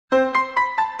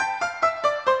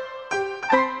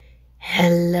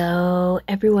Hello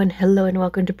everyone, hello and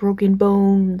welcome to Broken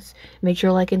Bones. Make sure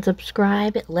to like and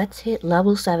subscribe. Let's hit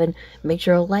level 7. Make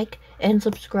sure to like and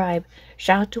subscribe.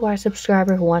 Shout out to our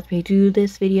subscriber who wants me to do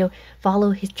this video. Follow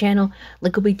his channel.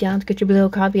 Link will be down to get your below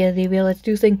copy of the video. Let's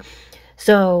do this thing.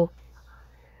 So,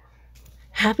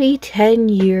 happy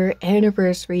 10-year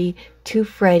anniversary to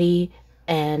Freddy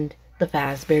and the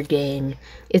Fazbear Gang.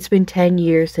 It's been 10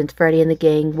 years since Freddy and the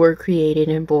gang were created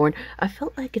and born. I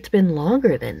felt like it's been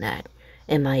longer than that,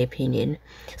 in my opinion.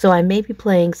 So I may be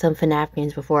playing some FNAF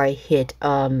games before I hit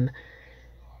 3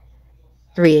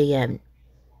 a.m.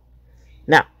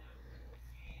 Now,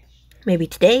 maybe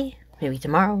today, maybe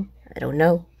tomorrow, I don't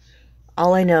know.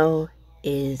 All I know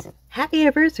is happy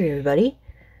anniversary, everybody.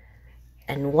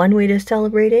 And one way to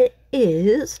celebrate it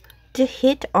is to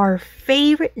hit our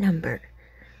favorite number,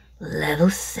 level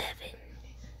 7.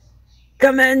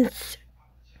 Commence!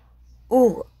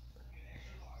 Ooh.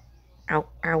 Ow,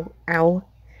 ow, ow.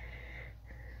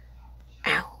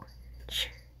 Ouch.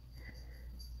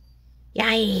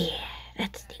 Yay,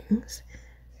 that stings.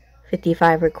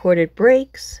 55 recorded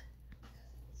breaks.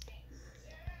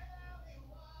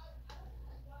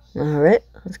 Alright,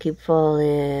 let's keep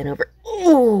falling over.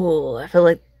 Ooh, I feel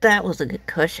like that was a good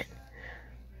cushion.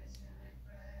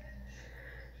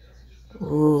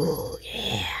 Ooh,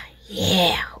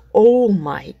 yeah. Oh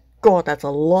my god, that's a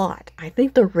lot. I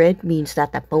think the red means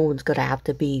that that bone's gonna have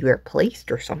to be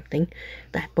replaced or something.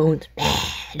 That bone's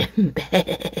bad.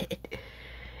 Bad.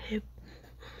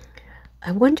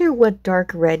 I wonder what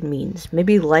dark red means.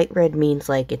 Maybe light red means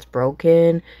like it's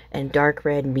broken, and dark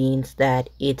red means that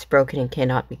it's broken and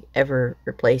cannot be ever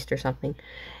replaced or something.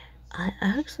 I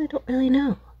actually don't really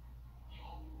know.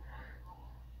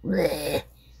 Blech.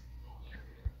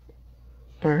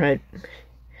 Alright.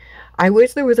 I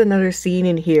wish there was another scene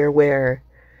in here where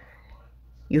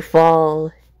you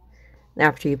fall, and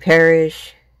after you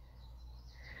perish,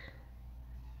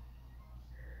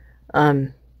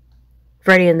 Freddy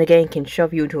and the gang can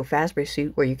shove you into a Fazbear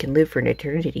suit where you can live for an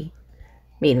eternity.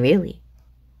 I mean, really?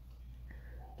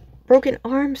 Broken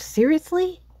arms?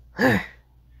 Seriously?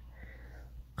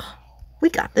 We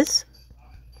got this.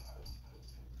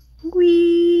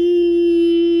 Wee.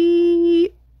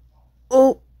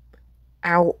 Oh.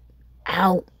 Ow.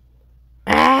 Ow.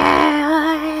 Ow.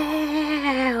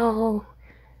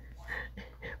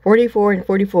 44 and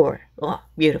 44. Oh,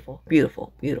 beautiful,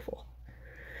 beautiful, beautiful.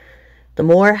 The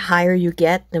more higher you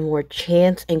get, the more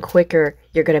chance and quicker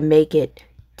you're going to make it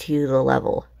to the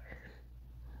level.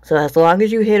 So as long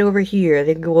as you hit over here, I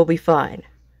think we'll be fine.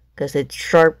 Because it's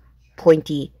sharp,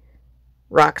 pointy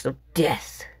rocks of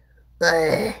death.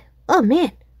 Ugh. Oh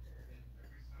man.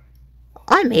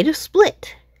 I made a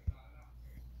split.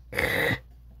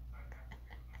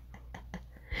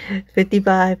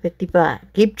 55, 55.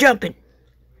 Keep jumping.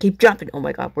 Keep jumping. Oh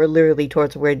my god, we're literally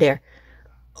towards where there.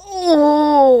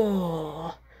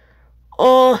 Oh.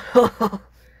 Oh.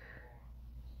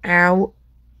 Ow.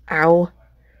 Ow.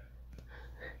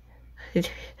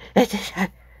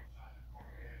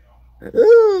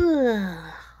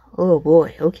 Oh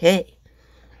boy, okay.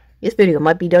 This video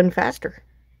might be done faster.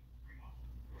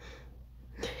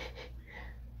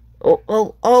 Oh,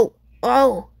 oh, oh,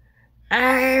 oh.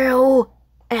 Ow.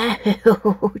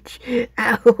 Ouch.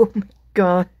 Oh my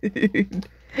god.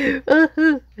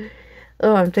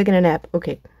 Oh, I'm taking a nap.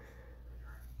 Okay.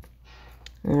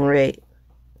 Alright.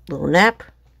 Little nap.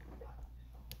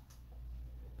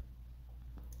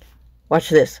 Watch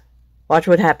this. Watch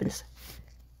what happens.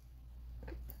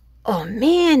 Oh,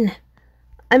 man.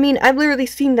 I mean, I've literally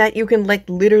seen that you can, like,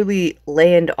 literally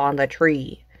land on the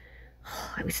tree.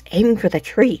 I was aiming for the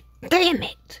tree. Damn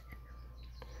it.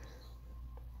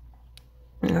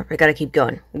 Oh, we gotta keep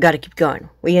going. We gotta keep going.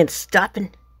 We ain't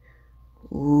stopping.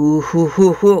 Ooh, hoo,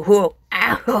 hoo, hoo, hoo.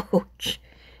 Ouch.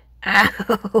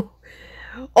 Ow.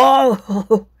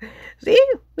 Oh. See?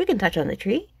 We can touch on the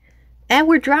tree. And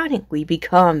we're drowning. We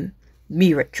become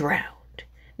Mira drowned.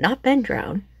 Not Ben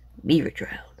drowned. Mira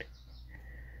drowned.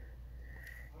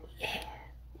 Yeah.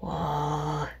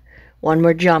 Whoa. One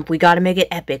more jump. We gotta make it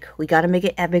epic. We gotta make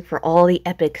it epic for all the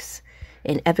epics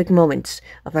and epic moments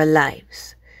of our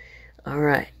lives.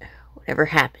 Alright. Whatever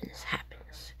happens,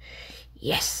 happens.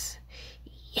 Yes.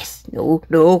 Yes. No,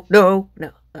 no, no,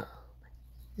 no.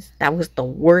 That was the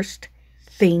worst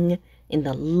thing in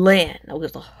the land. That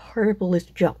was the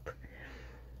horriblest jump.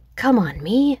 Come on,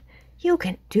 me. You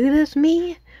can do this,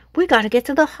 me. We gotta get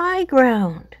to the high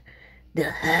ground.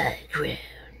 The high ground.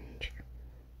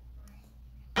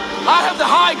 I have the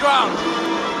high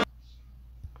ground!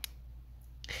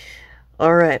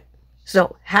 Alright.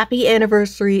 So, happy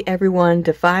anniversary, everyone,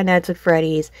 to Five Nights at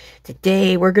Freddy's.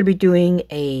 Today, we're going to be doing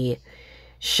a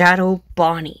Shadow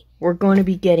Bonnie. We're going to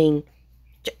be getting...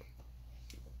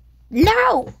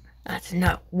 No! That's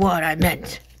not what I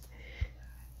meant.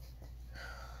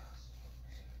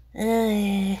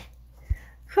 Come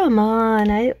on,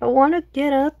 I want to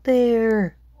get up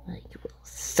there. You will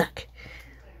suck.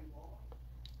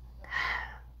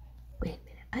 Wait a minute,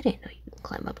 I didn't know you could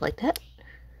climb up like that.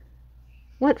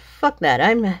 What? Fuck that.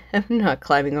 I'm not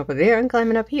climbing over there, I'm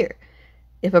climbing up here.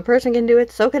 If a person can do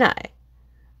it, so can I.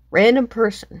 Random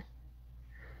person.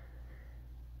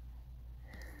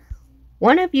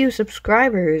 One of you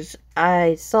subscribers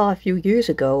I saw a few years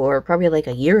ago, or probably like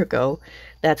a year ago,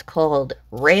 that's called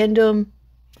Random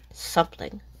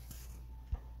something.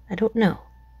 I don't know.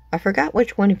 I forgot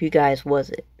which one of you guys was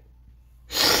it.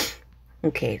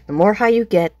 Okay, the more high you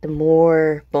get, the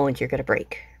more bones you're gonna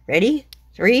break. Ready?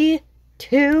 3,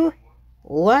 2,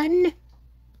 1.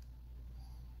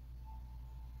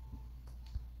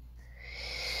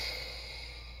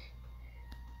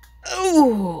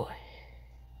 Oh!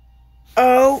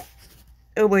 Oh!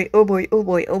 Oh boy, oh boy, oh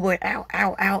boy, oh boy. Ow,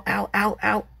 ow, ow, ow, ow,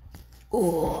 ow.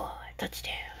 Oh,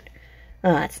 touchdown.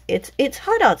 It's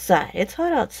hot outside. It's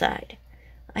hot outside.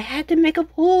 I had to make a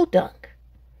pole dunk.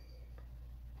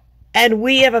 And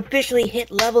we have officially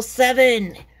hit level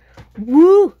 7.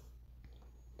 Woo!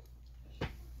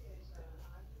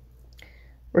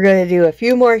 We're going to do a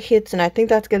few more hits, and I think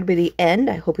that's going to be the end.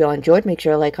 I hope you all enjoyed. Make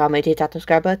sure to like, comment, hit that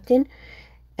subscribe button.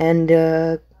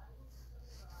 And,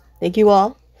 thank you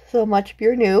all so much. If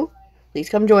you're new, please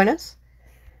come join us.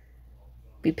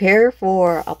 Prepare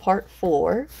for a part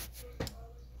 4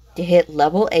 to hit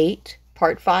level 8,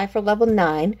 part 5 for level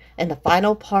 9, and the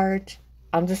final part,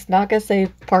 I'm just not going to say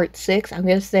part 6, I'm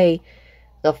going to say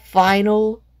the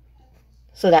final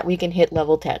so that we can hit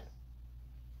level 10.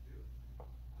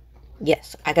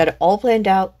 Yes, I got it all planned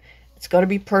out. It's going to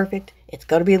be perfect. It's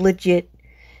going to be legit.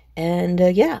 And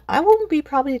yeah, I will be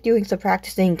probably doing some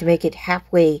practicing to make it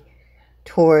halfway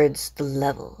towards the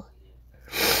level.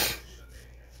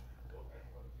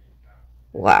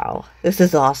 Wow, this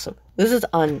is awesome. This is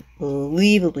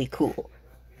unbelievably cool.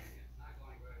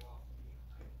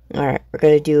 Alright, we're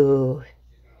going to do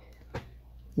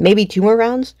maybe 2 more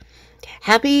rounds.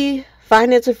 Happy Five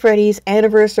Nights at Freddy's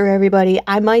anniversary, everybody.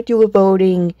 I might do a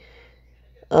voting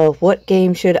of what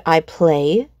game should I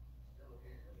play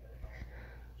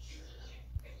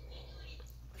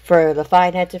for the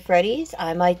Five Nights at Freddy's.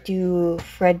 I might do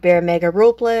Fredbear Mega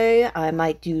Roleplay. I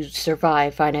might do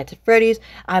Survive Five Nights at Freddy's.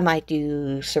 I might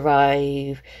do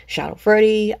Survive Shadow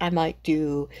Freddy. I might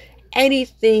do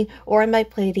anything, or I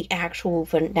might play the actual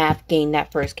FNAF game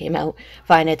that first came out,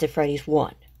 Five Nights at Freddy's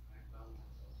 1.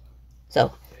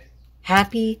 So,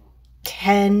 happy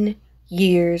 10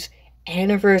 years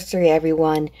anniversary,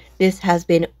 everyone. This has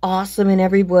been awesome in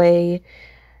every way,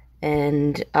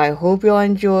 and I hope you all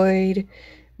enjoyed.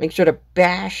 Make sure to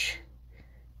bash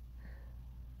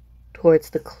towards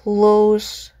the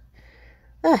close.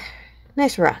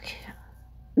 Nice rock.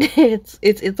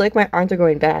 It's like my arms are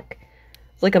going back.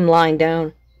 It's like I'm lying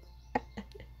down.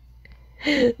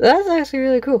 That's actually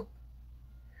really cool.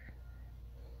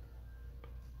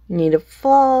 You need to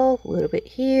fall a little bit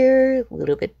here, a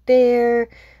little bit there,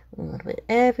 a little bit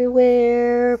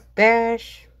everywhere.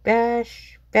 Bash,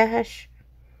 bash, bash.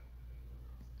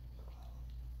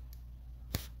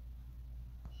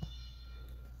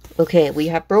 Okay, we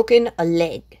have broken a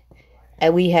leg,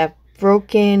 and we have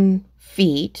broken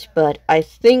feet, but I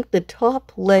think the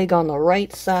top leg on the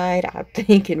right side, I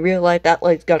think in real life that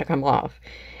leg's gotta come off.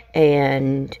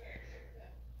 And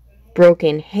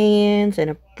broken hands and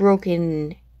a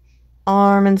broken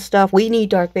arm and stuff. We need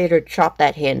Darth Vader to chop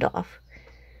that hand off.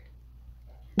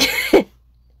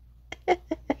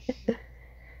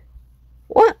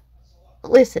 What?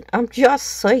 Listen, I'm just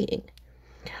saying.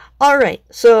 Alright,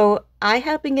 so I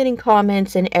have been getting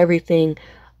comments and everything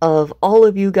of all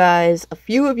of you guys. A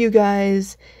few of you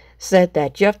guys said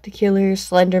that Jeff the Killer,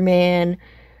 Slenderman,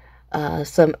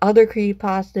 some other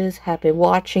creepypastas have been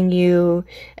watching you,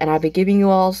 and I've been giving you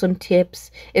all some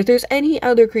tips. If there's any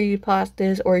other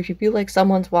creepypastas, or if you feel like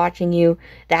someone's watching you,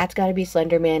 that's gotta be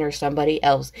Slenderman or somebody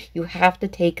else. You have to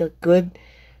take a good,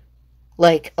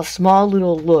 like, a small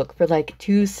little look for like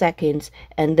 2 seconds,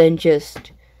 and then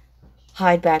just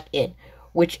hide back in.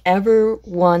 Whichever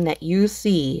one that you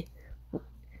see,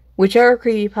 whichever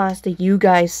creepypasta you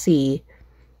guys see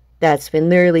that's been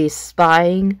literally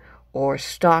spying or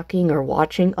stalking or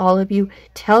watching all of you,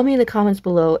 tell me in the comments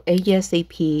below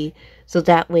ASAP, so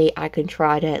that way I can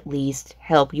try to at least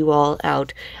help you all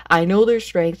out. I know their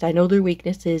strengths, I know their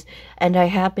weaknesses, and I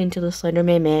have been to the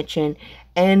Slenderman mansion,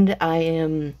 and I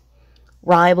am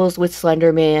rivals with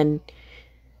Slenderman.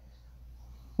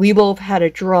 we both had a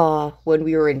draw when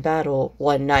we were in battle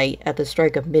one night at the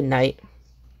strike of midnight.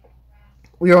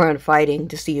 We were on fighting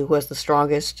to see who was the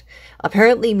strongest.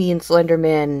 Apparently, me and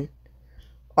Slenderman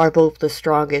are both the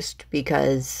strongest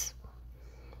because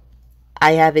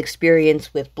I have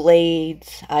experience with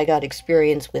blades, I got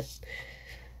experience with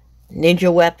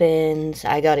ninja weapons,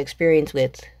 I got experience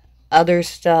with other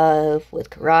stuff, with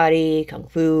karate, kung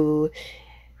fu.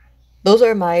 Those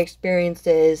are my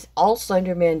experiences. All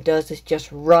Slenderman does is just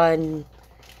run,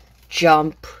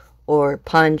 jump, or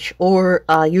punch, or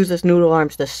use his noodle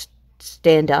arms to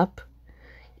stand up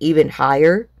even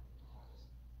higher.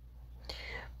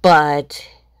 But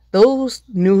those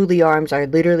noodly arms are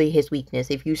literally his weakness.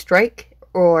 If you strike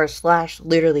or slash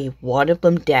literally one of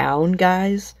them down,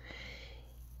 guys,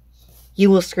 you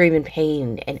will scream in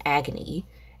pain and agony,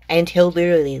 and he'll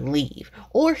literally leave.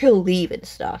 Or he'll leave and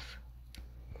stuff.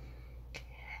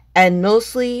 And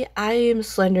mostly, I am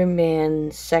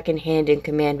Slenderman's second hand in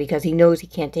command because he knows he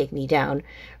can't take me down.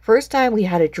 First time we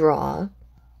had a draw.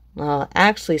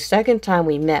 Actually, second time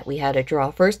we met, we had a draw.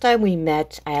 First time we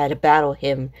met, I had to battle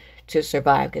him to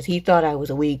survive because he thought I was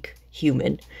a weak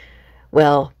human.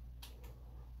 Well,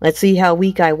 let's see how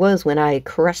weak I was when I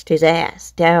crushed his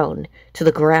ass down to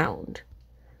the ground.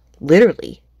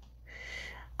 Literally.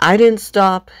 I didn't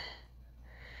stop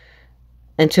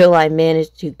until I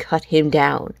managed to cut him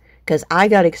down because I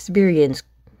got experience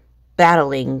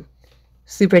battling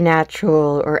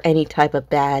supernatural or any type of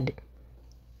bad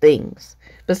things.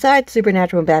 Besides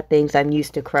supernatural and bad things, I'm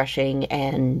used to crushing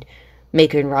and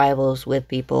making rivals with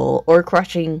people or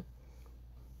crushing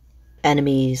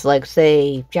enemies, like,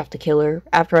 say, Jeff the Killer.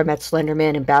 After I met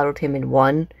Slenderman and battled him and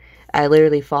won, I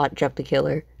literally fought Jeff the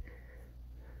Killer.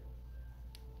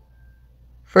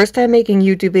 First time making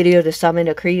YouTube video to summon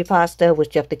a creepypasta was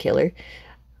Jeff the Killer.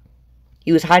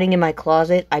 He was hiding in my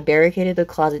closet. I barricaded the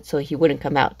closet so he wouldn't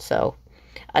come out, so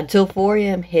until 4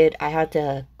 a.m. hit, I had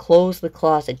to close the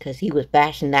closet because he was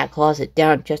bashing that closet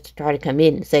down just to try to come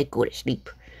in and say go to sleep.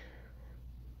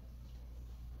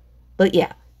 But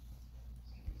yeah.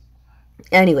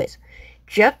 Anyways,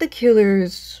 Jeff the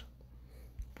Killer's...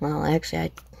 Well, actually,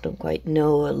 I don't quite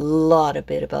know a lot a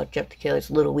bit about Jeff the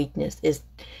Killer's little weakness.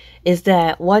 Is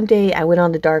that one day I went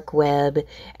on the dark web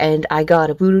and I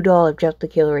got a voodoo doll of Jeff the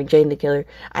Killer and Jane the Killer.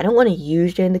 I don't want to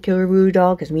use Jane the Killer voodoo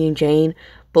doll because me and Jane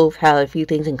both have a few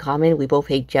things in common. We both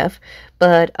hate Jeff.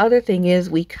 But other thing is,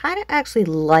 we kind of actually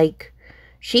like...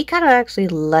 She kind of actually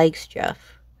likes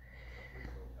Jeff.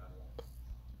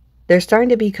 They're starting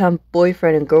to become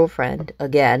boyfriend and girlfriend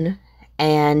again.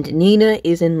 And Nina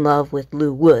is in love with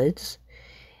Lou Woods.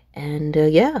 And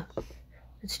yeah,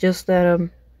 it's just that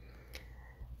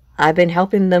I've been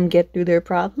helping them get through their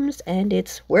problems, and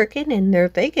it's working, and they're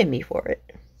thanking me for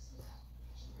it.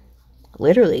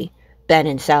 Literally. Ben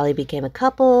and Sally became a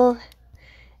couple,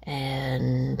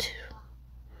 and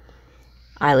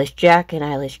Eilish Jack and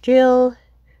Eilish Jill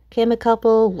became a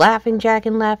couple, Laughing Jack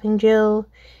and Laughing Jill,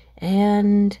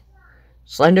 and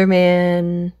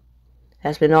Slenderman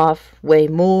has been off way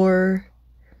more,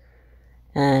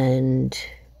 and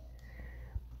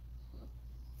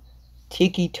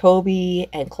Tiki Toby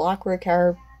and Clockwork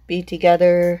are be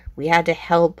together. We had to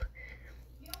help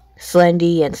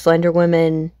Slendy and Slender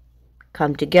Woman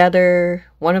come together.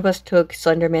 One of us took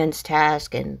Slenderman's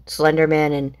task, and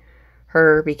Slenderman and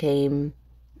her became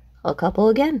a couple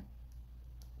again.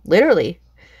 Literally.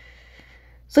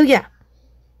 So yeah.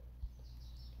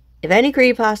 If any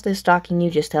creepypasta is stalking you,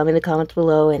 just tell me in the comments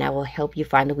below and I will help you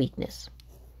find the weakness.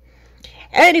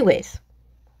 Anyways.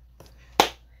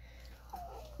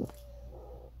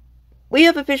 We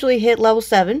have officially hit level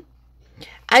 7.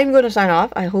 I'm going to sign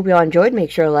off. I hope you all enjoyed. Make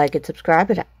sure to like and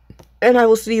subscribe. And I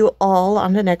will see you all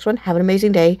on the next one. Have an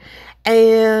amazing day.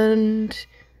 And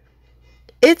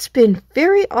it's been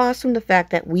very awesome the fact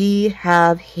that we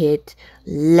have hit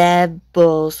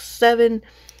level 7.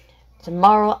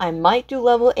 Tomorrow I might do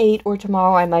level 8. Or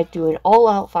tomorrow I might do an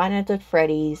all-out Five Nights at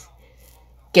Freddy's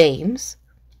games.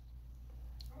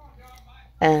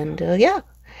 And yeah.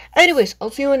 Anyways,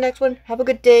 I'll see you in the next one. Have a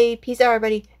good day. Peace out,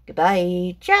 everybody.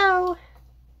 Goodbye. Ciao.